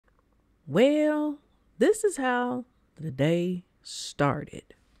Well, this is how the day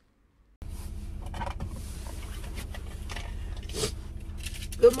started.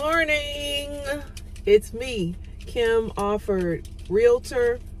 Good morning. It's me, Kim Offord,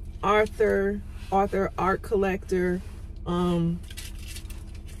 realtor, author, art collector,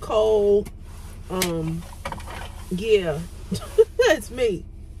 Cole, yeah, that's me.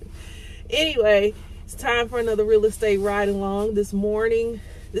 Anyway, it's time for another real estate ride along this morning.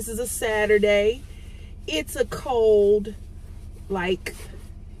 This is a Saturday. It's a cold, like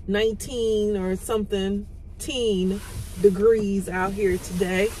 19 or something degrees out here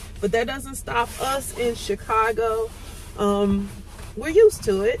today, but that doesn't stop us in Chicago. We're used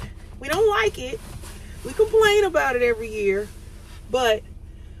to it. We don't like it. We complain about it every year, but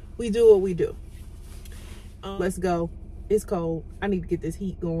we do what we do. Let's go. It's cold. I need to get this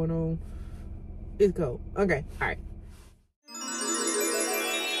heat going on. It's cold. Okay. All right.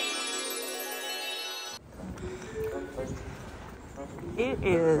 It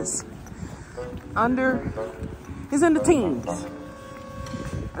is in the teens.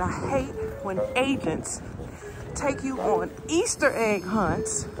 And I hate when agents take you on Easter egg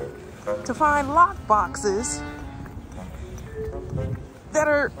hunts to find lockboxes that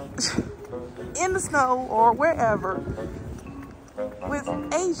are in the snow or wherever with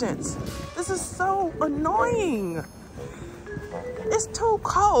agents. This is so annoying. It's too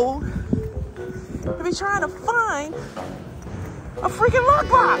cold to be trying to find a freaking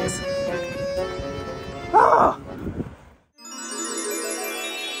lockbox. Oh.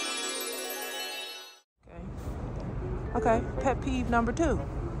 Okay, pet peeve number 2.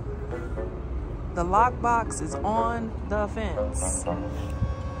 The lockbox is on the fence.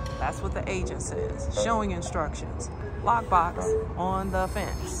 That's what the agent says, showing instructions. Lockbox on the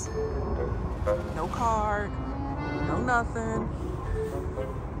fence. No card, no nothing.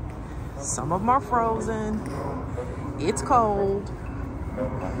 Some of them are frozen. It's cold.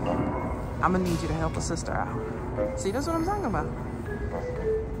 I'm gonna need you to help a sister out. See, that's what I'm talking about.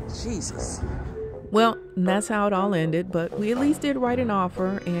 Jesus. Well, that's how it all ended, but we at least did write an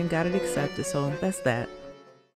offer and got it accepted, so that's that.